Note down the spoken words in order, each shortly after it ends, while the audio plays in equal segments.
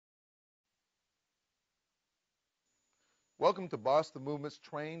Welcome to Boss the Movement's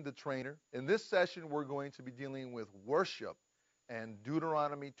Train the Trainer. In this session, we're going to be dealing with worship and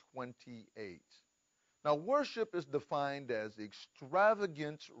Deuteronomy 28. Now, worship is defined as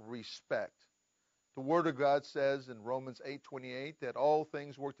extravagant respect. The Word of God says in Romans 8:28 that all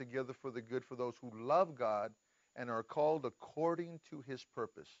things work together for the good for those who love God and are called according to His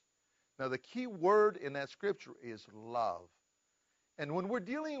purpose. Now, the key word in that scripture is love. And when we're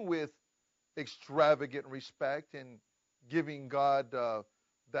dealing with extravagant respect and giving God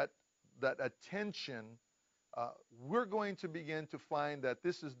that attention, we're going to begin to find that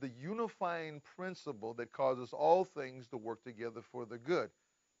this is the unifying principle that causes all things to work together for the good,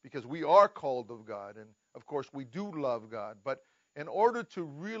 because we are called of God, and of course we do love God. But in order to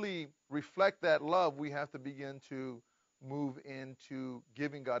really reflect that love, we have to begin to move into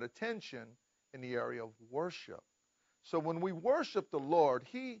giving God attention in the area of worship. So when we worship the Lord,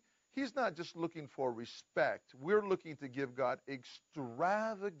 He's not just looking for respect. We're looking to give God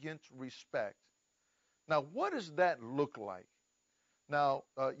extravagant respect. Now, what does that look like? Now,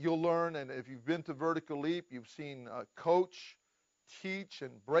 you'll learn, and if you've been to Vertical Leap, you've seen Coach teach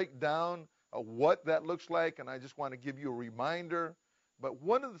and break down what that looks like, and I just want to give you a reminder. But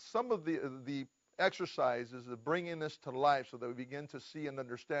some of the exercises of bringing this to life so that we begin to see and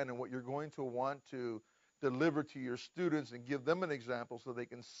understand, and what you're going to want to deliver to your students and give them an example so they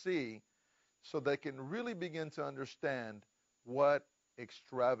can see, so they can really begin to understand what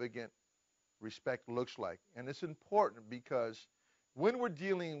extravagant respect looks like. And it's important because when we're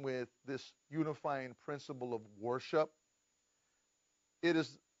dealing with this unifying principle of worship, it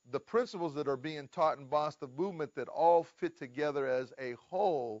is the principles that are being taught in Boss the Movement that all fit together as a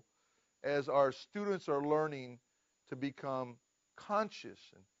whole as our students are learning to become conscious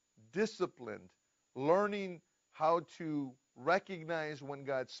and disciplined, learning how to recognize when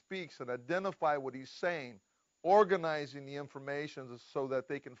God speaks and identify what He's saying, organizing the information so that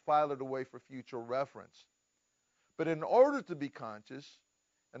they can file it away for future reference. But in order to be conscious,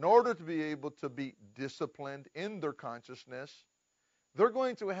 in order to be able to be disciplined in their consciousness, they're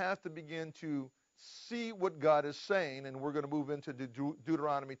going to have to begin to see what God is saying, and we're going to move into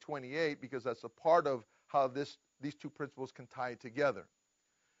Deuteronomy 28 because that's a part of how these two principles can tie together.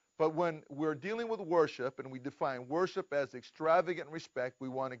 But when we're dealing with worship and we define worship as extravagant respect, we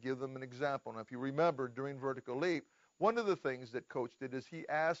want to give them an example. Now, if you remember, during Vertical Leap, one of the things that Coach did is he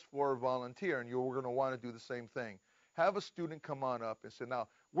asked for a volunteer, and you're going to want to do the same thing. Have a student come on up and say, now,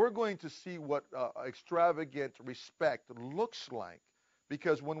 we're going to see what extravagant respect looks like.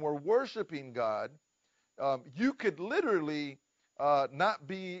 Because when we're worshiping God, you could literally not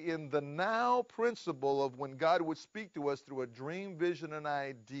be in the now principle of when God would speak to us through a dream, vision, and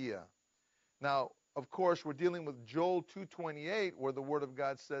idea. Now, of course, we're dealing with Joel 2:28, where the Word of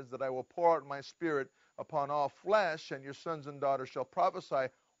God says that I will pour out my Spirit upon all flesh, and your sons and daughters shall prophesy.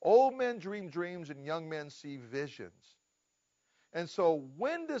 Old men dream dreams, and young men see visions. And so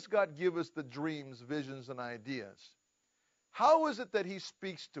when does God give us the dreams, visions, and ideas? How is it that He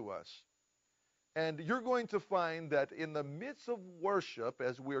speaks to us? And you're going to find that in the midst of worship,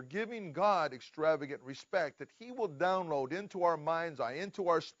 as we're giving God extravagant respect, that He will download into our mind's eye, into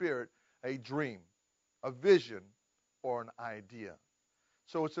our spirit, a dream, a vision, or an idea.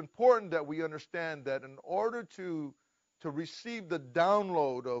 So it's important that we understand that in order to receive the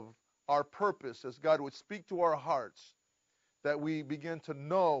download of our purpose, as God would speak to our hearts, that we begin to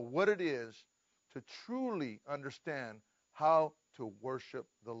know what it is to truly understand how to worship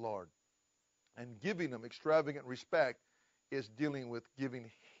the Lord. And giving Him extravagant respect is dealing with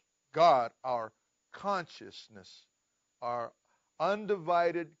giving God our consciousness, our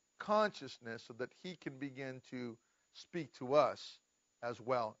undivided consciousness, so that He can begin to speak to us as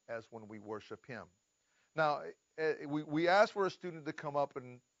well as when we worship Him. Now, we asked for a student to come up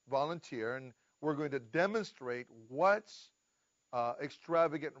and volunteer, and we're going to demonstrate what's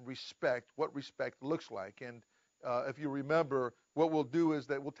extravagant respect, what respect looks like. And if you remember, what we'll do is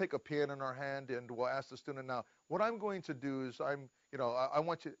that we'll take a pen in our hand and we'll ask the student, now, what I'm going to do is I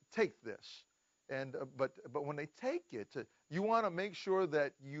want you to take this. And but when they take it, you want to make sure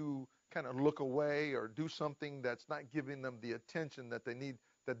that you kind of look away or do something that's not giving them the attention that they need,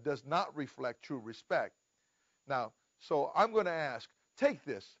 that does not reflect true respect. Now, so I'm going to ask, take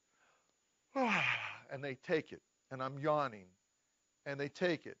this. And they take it. And I'm yawning. And they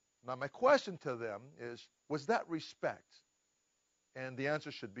take it. Now, my question to them is, was that respect? And the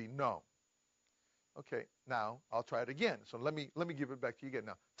answer should be no. Okay, now I'll try it again. So let me give it back to you again.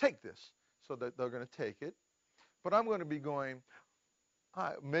 Now, take this. So that they're going to take it. But I'm going to be going,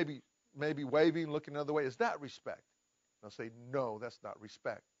 maybe waving, looking another way. Is that respect? They'll say, no, that's not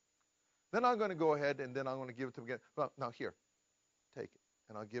respect. Then I'm going to go ahead and then I'm going to give it to them again. Well, now here, take it.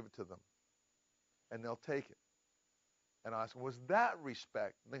 And I'll give it to them. And they'll take it. And I ask them, was that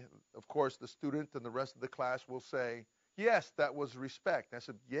respect? Of course, the student and the rest of the class will say, yes, that was respect. And I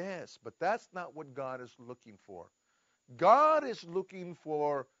said, yes, but that's not what God is looking for. God is looking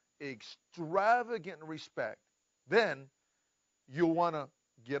for extravagant respect. Then you'll want to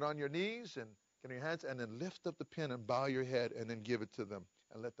get on your knees and get on your hands and then lift up the pen and bow your head and then give it to them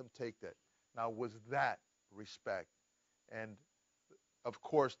and let them take that. Now, was that respect? And, of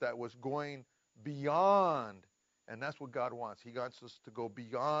course, that was going beyond. And that's what God wants. He wants us to go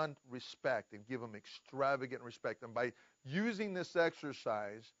beyond respect and give them extravagant respect. And by using this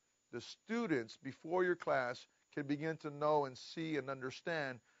exercise, the students before your class can begin to know and see and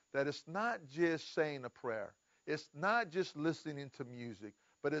understand that it's not just saying a prayer. It's not just listening to music,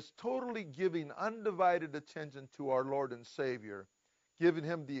 but it's totally giving undivided attention to our Lord and Savior, giving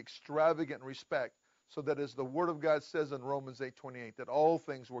him the extravagant respect, so that as the Word of God says in Romans 8:28, that all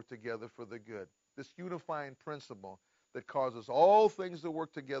things work together for the good. This unifying principle that causes all things to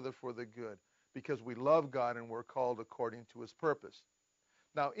work together for the good because we love God and we're called according to his purpose.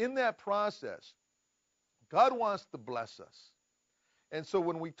 Now, in that process, God wants to bless us. And so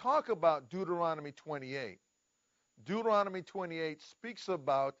when we talk about Deuteronomy 28 speaks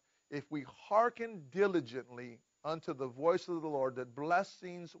about if we hearken diligently unto the voice of the Lord, that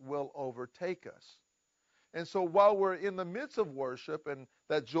blessings will overtake us. And so while we're in the midst of worship and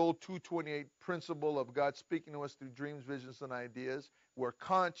that Joel 2:28 principle of God speaking to us through dreams, visions, and ideas, we're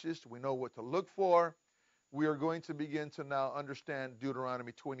conscious, we know what to look for. We are going to begin to now understand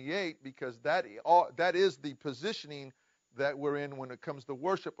Deuteronomy 28 because that is the positioning that we're in when it comes to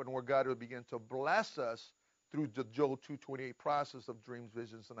worship and where God will begin to bless us through the Joel 2:28 process of dreams,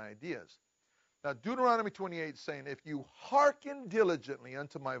 visions, and ideas. Now, Deuteronomy 28 is saying, if you hearken diligently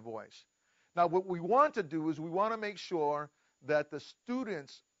unto my voice. Now, what we want to do is we want to make sure that the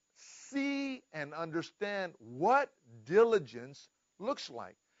students see and understand what diligence looks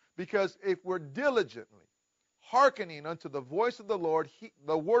like. Because if we're diligently hearkening unto the voice of the Lord,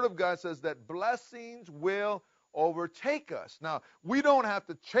 the Word of God says that blessings will overtake us. Now, we don't have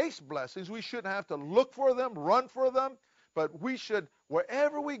to chase blessings. We shouldn't have to look for them, run for them. But we should,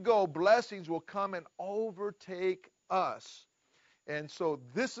 wherever we go, blessings will come and overtake us. And so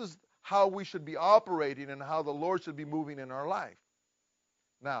this is how we should be operating and how the Lord should be moving in our life.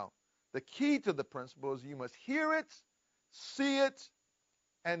 Now, the key to the principle is you must hear it, see it,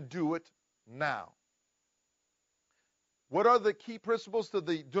 and do it now. What are the key principles to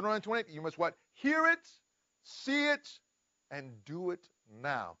the Deuteronomy 28? You must what? Hear it, see it, and do it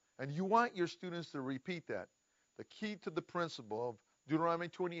now. And you want your students to repeat that. The key to the principle of Deuteronomy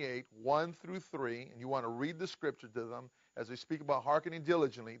 28, 1 through 3, and you want to read the scripture to them as they speak about hearkening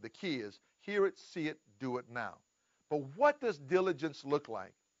diligently. The key is hear it, see it, do it now. But what does diligence look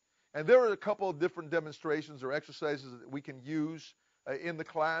like? And there are a couple of different demonstrations or exercises that we can use in the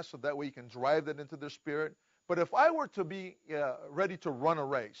class so that way you can drive that into their spirit. But if I were to be ready to run a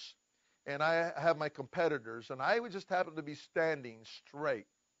race, and I have my competitors, and I would just happen to be standing straight,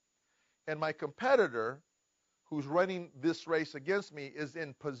 and my competitor who's running this race against me is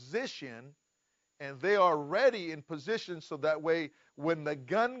in position, and they are ready in position so that way when the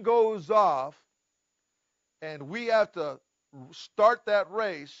gun goes off and we have to start that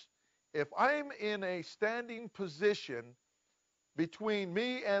race, if I'm in a standing position between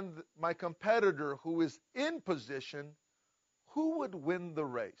me and my competitor who is in position, who would win the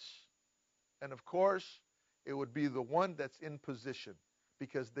race? And of course, it would be the one that's in position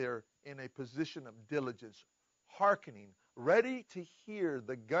because they're in a position of diligence, hearkening, ready to hear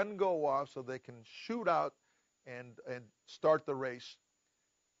the gun go off so they can shoot out and start the race.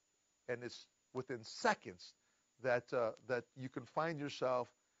 And it's within seconds that you can find yourself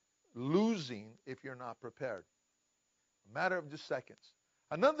losing if you're not prepared. A matter of just seconds.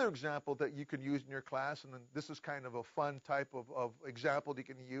 Another example that you can use in your class, and this is kind of a fun type of example that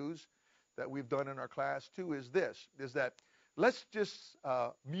you can use that we've done in our class too, is that let's just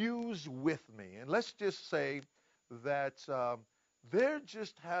muse with me, and let's just say that there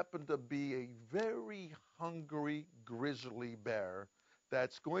just happened to be a very hungry grizzly bear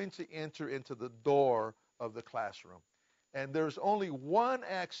that's going to enter into the door of the classroom. And there's only one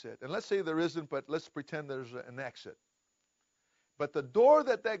exit. And let's say there isn't, but let's pretend there's an exit. But the door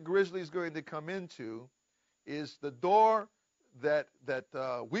that grizzly is going to come into is the door that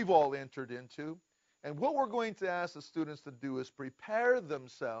we've all entered into. And what we're going to ask the students to do is prepare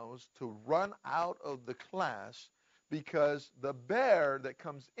themselves to run out of the class because the bear that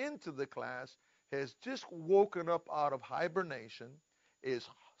comes into the class has just woken up out of hibernation, is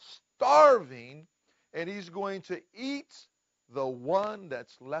starving, and he's going to eat the one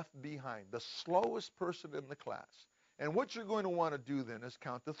that's left behind, the slowest person in the class. And what you're going to want to do then is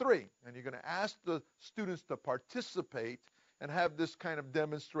count to 3. And you're going to ask the students to participate and have this kind of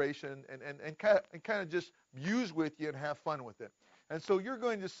demonstration and kind of just muse with you and have fun with it. And so you're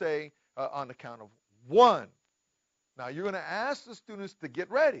going to say on the count of 1. Now you're going to ask the students to get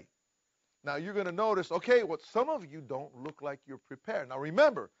ready. Now you're going to notice, okay, well, some of you don't look like you're prepared. Now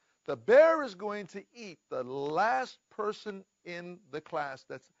remember, the bear is going to eat the last person in the class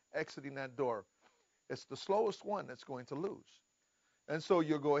that's exiting that door. It's the slowest one that's going to lose. And so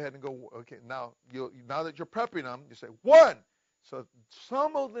you'll go ahead and go, okay, now that you're prepping them, you say 1. So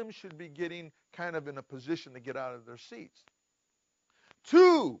some of them should be getting kind of in a position to get out of their seats.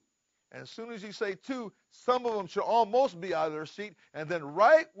 2. And as soon as you say 2, some of them should almost be out of their seat. And then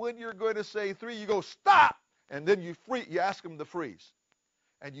right when you're going to say 3, you go, stop. And then you ask them to freeze.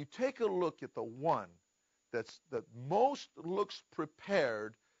 And you take a look at the one that most looks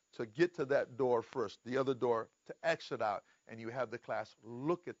prepared to get to that door first, the other door to exit out. And you have the class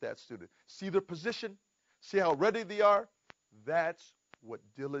look at that student. See their position? See how ready they are? That's what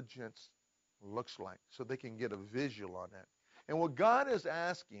diligence looks like, so they can get a visual on that. And what God is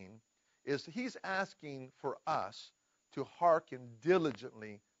asking is he's asking for us to hearken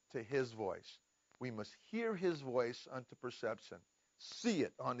diligently to his voice. We must hear his voice unto perception, see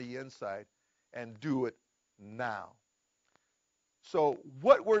it on the inside, and do it now. So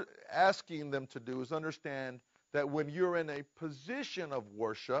what we're asking them to do is understand that when you're in a position of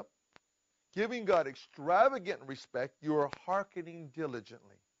worship, giving God extravagant respect, you are hearkening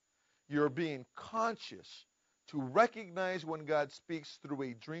diligently. You're being conscious to recognize when God speaks through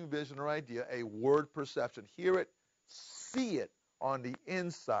a dream, vision, or idea, a word perception. Hear it, see it on the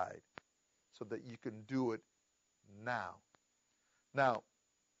inside so that you can do it now. Now,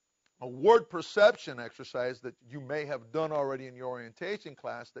 a word perception exercise that you may have done already in your orientation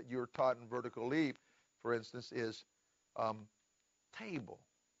class that you're taught in Vertical Leap, for instance, is table.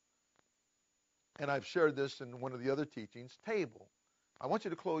 And I've shared this in one of the other teachings, table. I want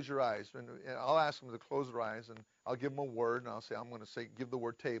you to close your eyes, and I'll ask them to close their eyes, and I'll give them a word, and I'm going to say, give the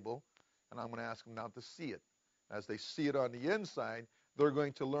word table, and I'm going to ask them now to see it. As they see it on the inside, they're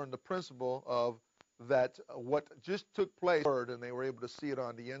going to learn the principle of that what just took place, and they were able to see it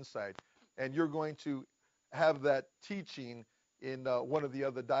on the inside. And you're going to have that teaching in one of the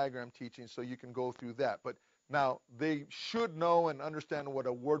other diagram teachings, so you can go through that. But now, they should know and understand what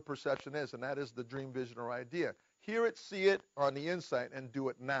a word perception is, and that is the dream, vision, or idea. Hear it, see it on the inside, and do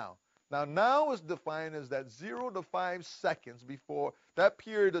it now. Now is defined as that 0 to 5 seconds before that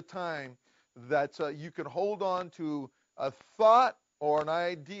period of time that you can hold on to a thought or an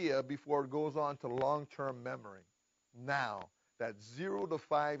idea before it goes on to long-term memory. Now, that 0 to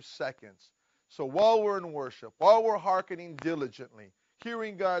 5 seconds. So while we're in worship, while we're hearkening diligently,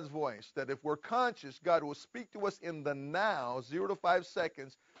 hearing God's voice, that if we're conscious, God will speak to us in the now, 0 to 5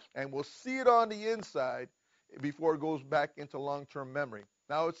 seconds, and we'll see it on the inside before it goes back into long-term memory.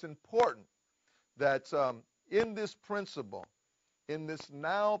 Now, it's important that in this principle, in this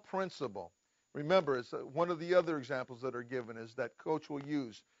now principle, remember, it's one of the other examples that are given is that coach will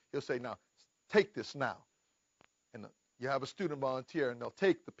use. He'll say, now, take this now. And you have a student volunteer, and they'll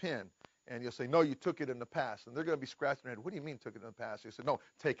take the pen. And you'll say, no, you took it in the past. And they're going to be scratching their head. What do you mean took it in the past? You say, no,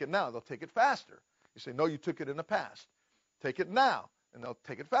 take it now. They'll take it faster. You say, no, you took it in the past. Take it now. And they'll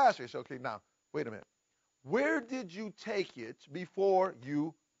take it faster. You say, okay, now, wait a minute. Where did you take it before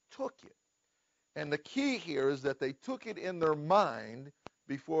you took it? And the key here is that they took it in their mind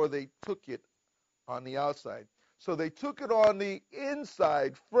before they took it on the outside. So they took it on the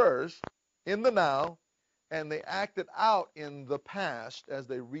inside first, in the now, and they acted out in the past as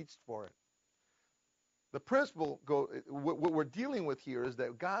they reached for it. The principle, what we're dealing with here is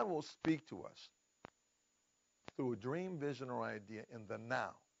that God will speak to us through a dream, vision, or idea in the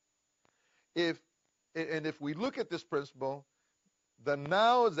now. If we look at this principle, the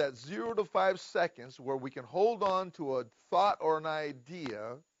now is at 0 to 5 seconds where we can hold on to a thought or an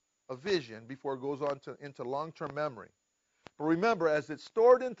idea, a vision, before it goes on into long-term memory. But remember, as it's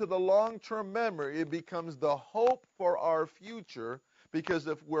stored into the long-term memory, it becomes the hope for our future, because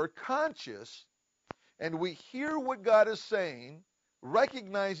if we're conscious and we hear what God is saying,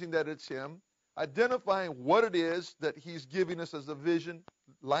 recognizing that it's him, identifying what it is that he's giving us as a vision,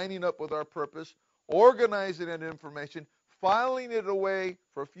 lining up with our purpose, organizing that information, filing it away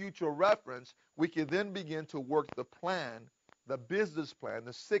for future reference, we can then begin to work the plan, the business plan,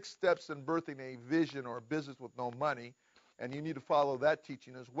 the 6 steps in birthing a vision or a business with no money. And you need to follow that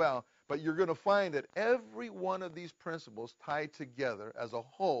teaching as well. But you're going to find that every one of these principles tie together as a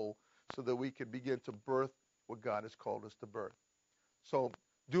whole so that we can begin to birth what God has called us to birth. So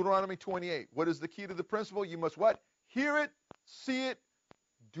Deuteronomy 28, what is the key to the principle? You must what? Hear it, see it,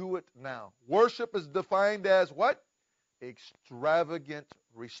 do it now. Worship is defined as what? Extravagant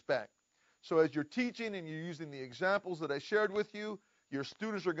respect. So as you're teaching and you're using the examples that I shared with you, your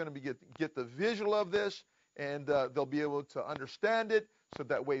students are going to get the visual of this, and they'll be able to understand it, so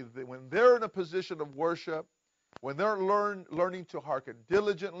that way when they're in a position of worship, when they're learning to hearken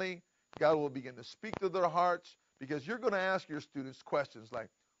diligently, God will begin to speak to their hearts, because you're going to ask your students questions like,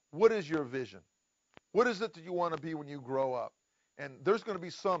 what is your vision? What is it that you want to be when you grow up? And there's going to be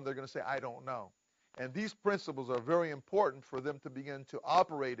some that are going to say, I don't know. And these principles are very important for them to begin to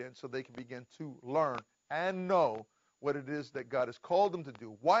operate in, so they can begin to learn and know what it is that God has called them to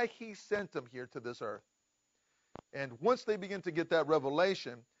do, why he sent them here to this earth. And once they begin to get that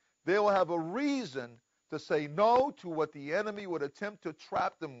revelation, they will have a reason to say no to what the enemy would attempt to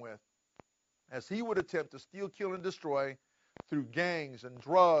trap them with, as he would attempt to steal, kill, and destroy through gangs and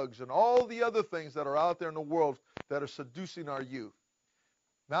drugs and all the other things that are out there in the world that are seducing our youth.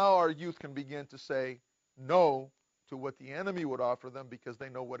 Now our youth can begin to say no to what the enemy would offer them, because they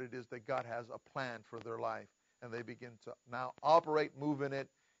know what it is that God has a plan for their life. And they begin to now operate, move in it,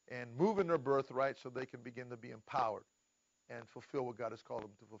 and move in their birthright, so they can begin to be empowered and fulfill what God has called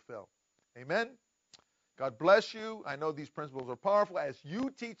them to fulfill. Amen? God bless you. I know these principles are powerful. As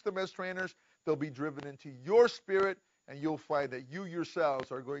you teach them as trainers, they'll be driven into your spirit, and you'll find that you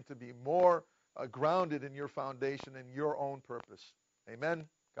yourselves are going to be more grounded in your foundation and your own purpose. Amen?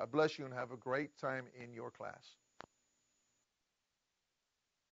 God bless you, and have a great time in your class.